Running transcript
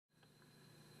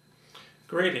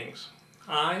Greetings.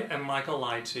 I am Michael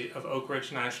Lightsey of Oak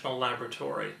Ridge National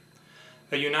Laboratory,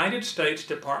 a United States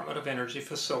Department of Energy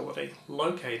facility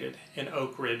located in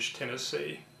Oak Ridge,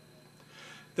 Tennessee.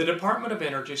 The Department of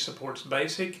Energy supports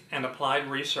basic and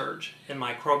applied research in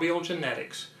microbial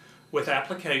genetics with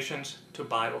applications to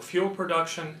biofuel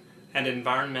production and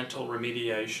environmental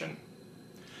remediation.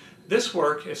 This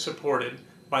work is supported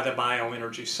by the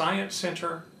Bioenergy Science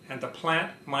Center and the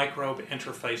Plant Microbe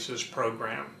Interfaces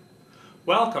program.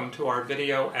 Welcome to our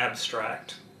video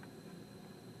abstract.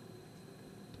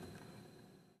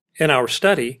 In our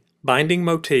study, binding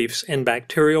motifs in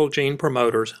bacterial gene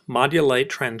promoters modulate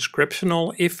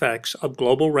transcriptional effects of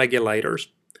global regulators,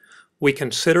 we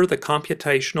consider the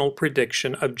computational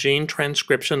prediction of gene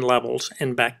transcription levels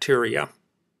in bacteria.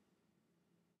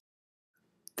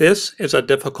 This is a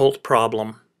difficult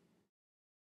problem.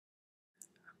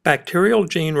 Bacterial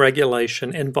gene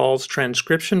regulation involves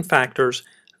transcription factors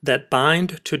that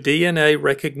bind to DNA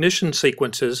recognition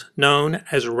sequences known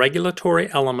as regulatory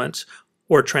elements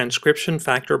or transcription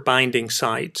factor binding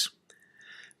sites.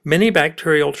 Many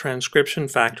bacterial transcription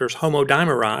factors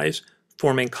homodimerize,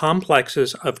 forming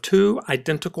complexes of two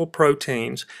identical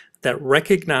proteins that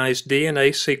recognize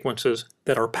DNA sequences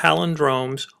that are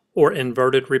palindromes or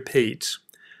inverted repeats.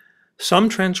 Some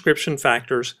transcription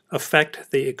factors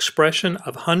affect the expression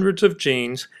of hundreds of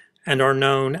genes and are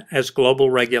known as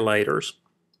global regulators.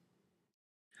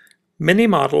 Many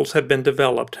models have been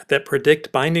developed that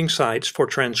predict binding sites for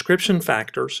transcription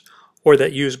factors or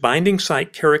that use binding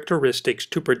site characteristics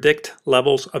to predict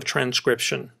levels of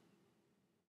transcription.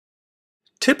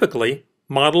 Typically,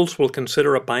 models will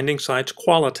consider a binding site's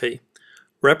quality,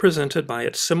 represented by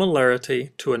its similarity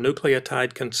to a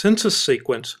nucleotide consensus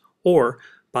sequence or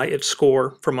by its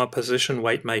score from a position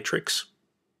weight matrix.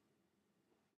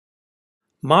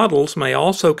 Models may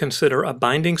also consider a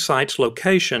binding site's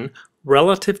location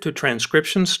relative to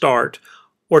transcription start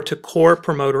or to core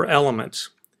promoter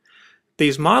elements.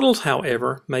 These models,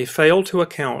 however, may fail to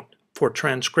account for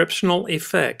transcriptional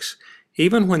effects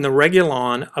even when the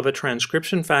regulon of a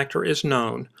transcription factor is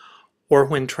known or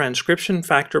when transcription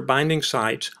factor binding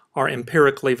sites are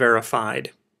empirically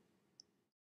verified.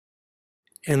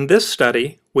 In this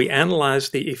study, we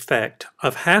analyzed the effect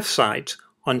of half sites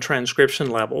on transcription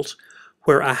levels,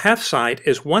 where a half site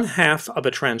is 1/2 of a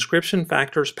transcription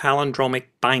factor's palindromic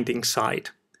binding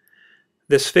site.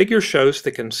 This figure shows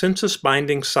the consensus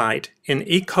binding site in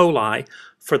E. coli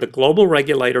for the global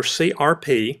regulator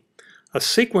CRP, a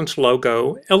sequence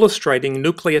logo illustrating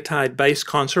nucleotide base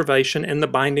conservation in the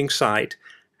binding site,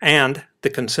 and the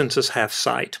consensus half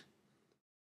site.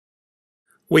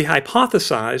 We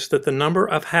hypothesized that the number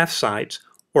of half sites,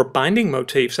 or binding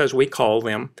motifs as we call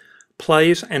them,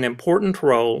 plays an important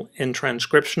role in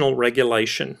transcriptional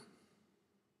regulation.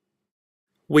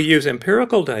 We use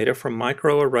empirical data from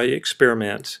microarray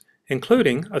experiments,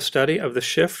 including a study of the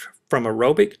shift from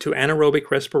aerobic to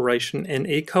anaerobic respiration in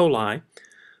E. coli,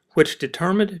 which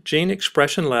determined gene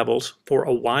expression levels for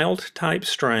a wild-type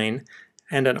strain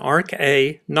and an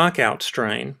ARC-A knockout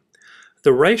strain.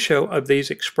 The ratio of these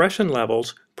expression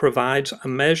levels provides a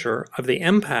measure of the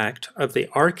impact of the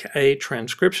ARC-A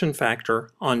transcription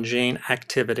factor on gene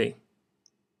activity.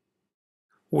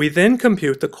 We then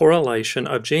compute the correlation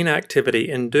of gene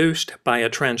activity induced by a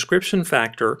transcription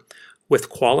factor with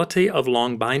quality of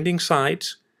long binding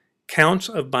sites, counts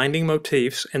of binding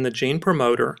motifs in the gene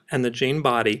promoter and the gene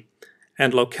body,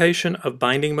 and location of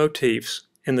binding motifs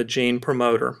in the gene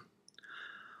promoter.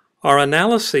 Our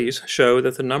analyses show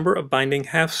that the number of binding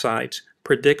half sites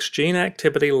predicts gene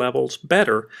activity levels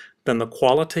better than the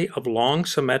quality of long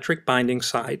symmetric binding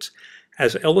sites,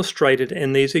 as illustrated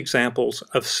in these examples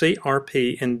of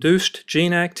CRP-induced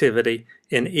gene activity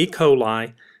in E.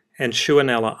 coli and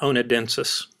Shewanella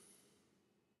onadensis.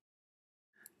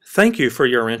 Thank you for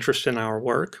your interest in our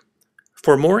work.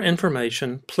 For more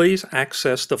information, please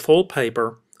access the full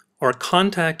paper or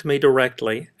contact me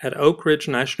directly at Oak Ridge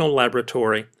National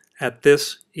Laboratory at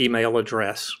this email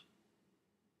address.